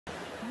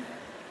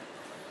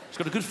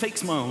got a good fake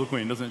smile, the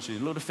Queen, doesn't she? A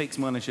lot of fake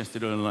smiling she has to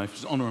do in her life,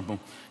 which is honourable.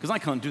 Because I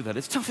can't do that.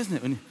 It's tough, isn't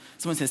it? When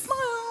someone says,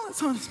 smile, it's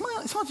hard to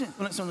smile, it's hard to...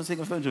 When someone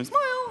takes a photo,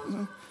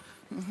 smile.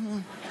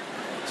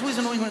 It's always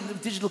annoying when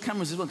digital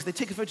cameras as well, because they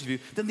take a photo of you,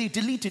 then they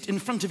delete it in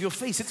front of your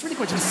face. It's really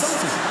quite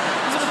insulting.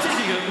 Instead of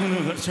taking it, oh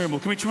no, that's terrible.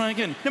 Can we try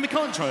again? No, we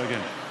can't try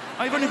again.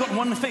 I've only got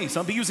one face.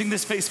 I'll be using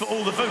this face for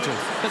all the photos.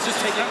 Let's just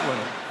take that one.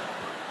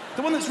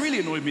 The one that's really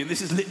annoyed me, and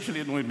this has literally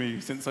annoyed me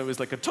since I was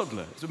like a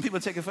toddler, is when people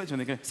take a photo and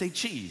they go, say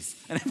cheese.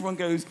 And everyone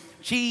goes,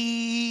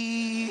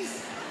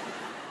 cheese.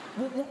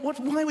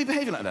 Why are we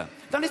behaving like that?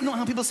 That is not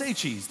how people say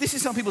cheese. This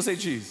is how people say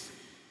cheese.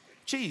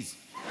 Cheese.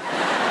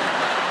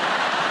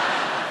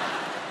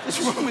 What's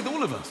wrong with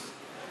all of us?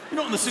 You're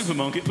not in the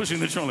supermarket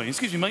pushing the trolley.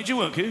 Excuse me, mate, do you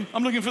work here?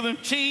 I'm looking for the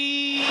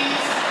cheese.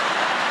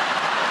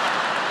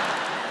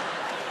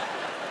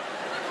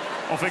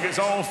 I think it's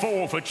all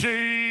four for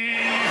cheese.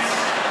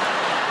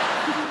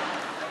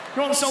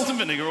 You want salt and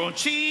vinegar or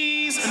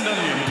cheese and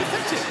onion?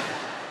 Pathetic.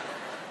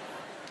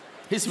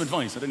 Here's some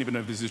advice. I don't even know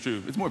if this is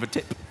true. It's more of a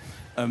tip.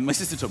 My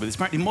sister told me there's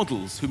apparently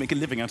models who make a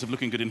living out of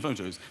looking good in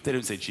photos. They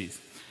don't say cheese.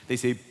 They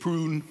say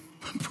prune,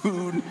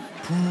 prune,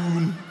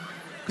 prune,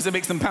 because it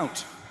makes them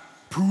pout.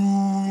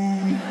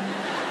 Prune.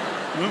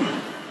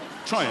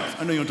 Try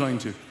it. I know you're dying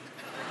to.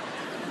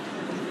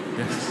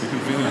 Yes, you can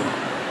feel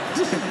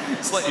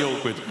it. Slightly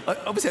awkward.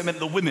 Obviously, I meant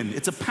the women.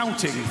 It's a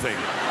pouting thing.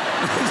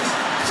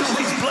 So all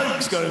these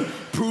blokes go,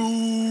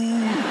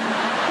 prune.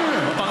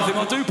 I don't think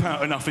I do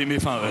pout enough in my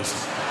photos.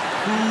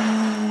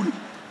 Prune.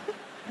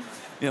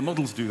 Yeah,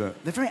 models do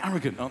that. They're very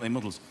arrogant, aren't they,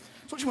 models?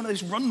 I was watching one of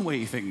those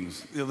runway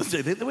things the other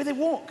day. The way they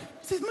walk.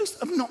 It's the most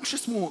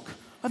obnoxious walk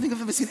I think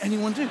I've ever seen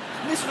anyone do.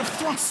 And they sort of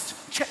thrust.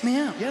 Check me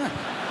out, yeah.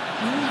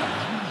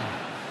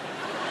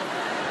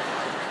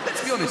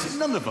 Let's be honest,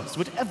 none of us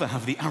would ever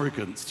have the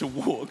arrogance to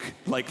walk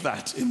like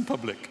that in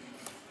public.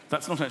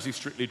 That's not actually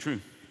strictly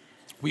true.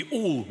 We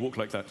all walk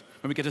like that.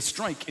 When we get a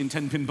strike in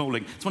 10-pin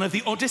bowling, it's one of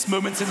the oddest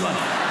moments in life.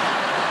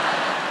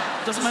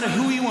 Doesn't matter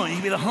who you are, you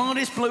can be the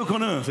hardest bloke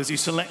on earth as you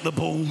select the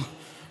ball,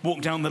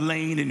 walk down the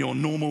lane in your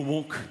normal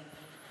walk,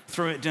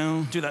 throw it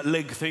down, do that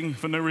leg thing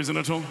for no reason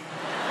at all.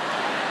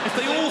 If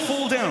they all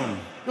fall down,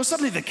 you're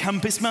suddenly the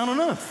campest man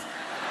on earth.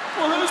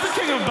 Well, who's the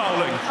king of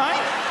bowling,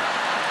 eh?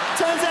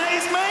 Turns out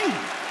it's me.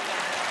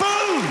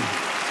 Boom!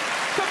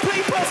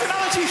 Complete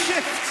personality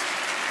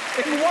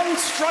shift in one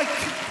strike.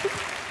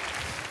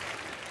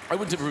 I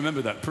wouldn't have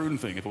remembered that prune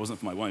thing if it wasn't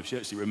for my wife. She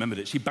actually remembered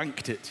it. She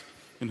banked it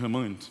in her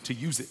mind to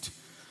use it.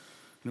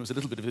 And it was a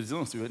little bit of a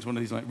disaster. We went to one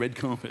of these like red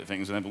carpet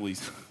things and had all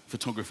these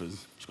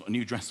photographers. She's got a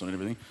new dress on and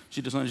everything.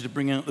 She decided to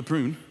bring out the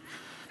prune,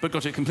 but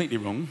got it completely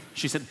wrong.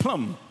 She said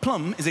plum.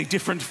 Plum is a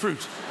different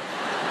fruit,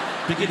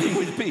 beginning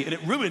with P, and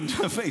it ruined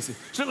her face.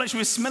 She looked like she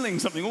was smelling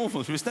something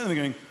awful. She was standing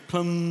there going,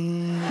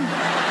 plum,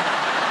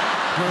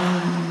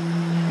 plum.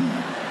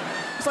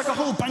 It's like a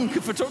whole bank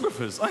of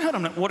photographers. I had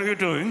them like, what are you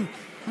doing?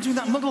 I'm doing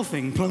that model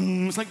thing,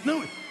 plum. It's like,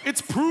 no,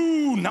 it's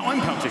prune. Now I'm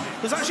pouting.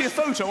 There's actually a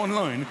photo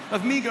online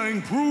of me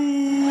going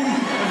prune, and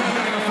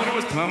I thought it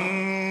was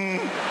plum.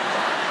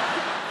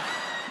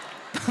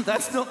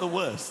 That's not the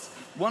worst.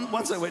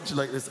 Once I went to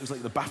like this, it was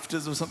like the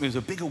BAFTAs or something. It was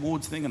a big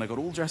awards thing, and I got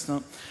all dressed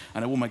up,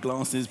 and I wore my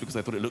glasses because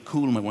I thought it looked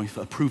cool, and my wife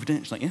approved it.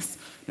 She's like, yes,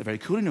 they're very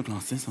cool in your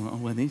glasses. I'm like, I'll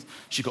wear these.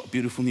 She got a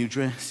beautiful new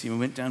dress. You know,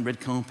 went down red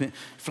carpet,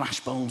 flash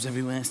bulbs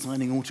everywhere,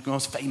 signing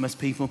autographs, famous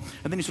people,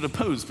 and then you sort of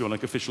posed for your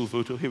like official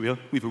photo. Here we are,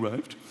 we've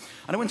arrived.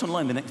 And I went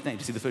online the next day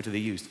to see the photo they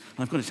used,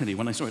 and I've got to tell you,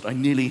 when I saw it, I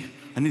nearly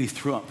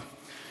threw up.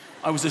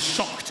 I was as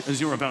shocked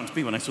as you're about to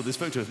be when I saw this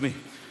photo of me.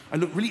 I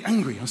looked really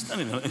angry. I was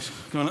standing there like this,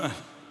 going like that.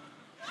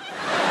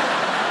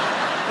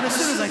 And as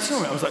soon as I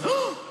saw it, I was like,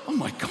 oh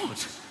my God,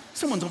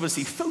 someone's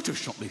obviously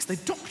photoshopped this. They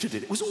doctored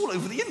it. It was all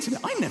over the internet.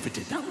 I never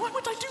did that. Why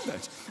would I do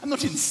that? I'm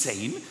not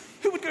insane.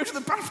 Who would go to the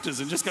BAFTAs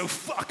and just go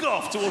fuck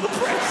off to all the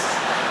press?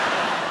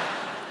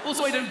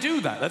 Also, I don't do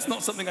that. That's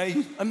not something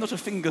I'm not a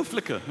finger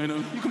flicker, you know.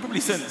 You can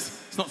probably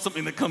sense it's not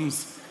something that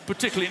comes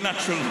particularly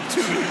natural to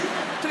me.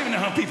 I don't even know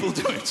how people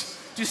do it.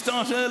 Do you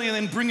start early and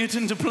then bring it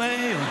into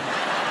play? Or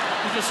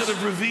you just sort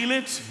of reveal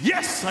it?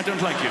 Yes, I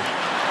don't like you.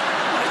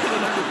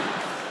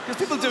 Because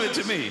people do it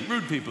to me,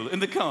 rude people, in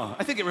the car.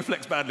 I think it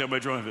reflects badly on my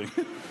driving.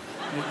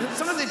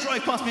 Sometimes they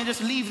drive past me and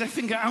just leave their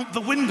finger out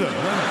the window.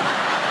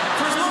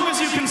 For as long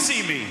as you can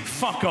see me,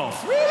 fuck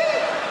off.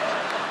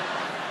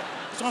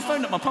 So I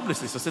phoned up my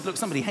publicist. I said, look,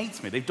 somebody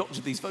hates me. They've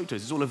doctored these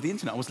photos. It's all over the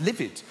internet. I was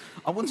livid.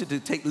 I wanted to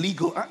take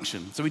legal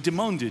action. So we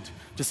demanded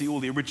to see all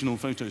the original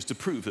photos to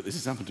prove that this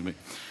has happened to me.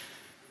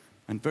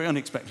 And very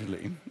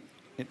unexpectedly,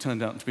 it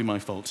turned out to be my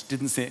fault.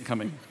 Didn't see it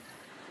coming.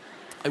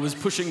 I was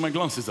pushing my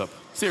glasses up.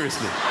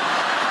 Seriously.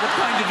 What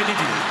kind of an idiot?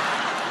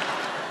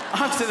 I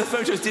have to say the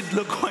photos did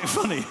look quite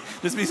funny.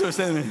 There's me sort of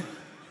standing there.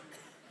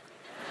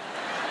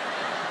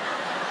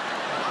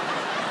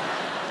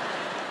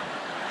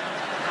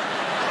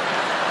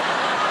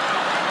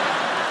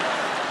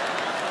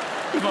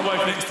 With my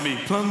wife next to me.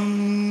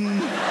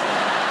 Plum.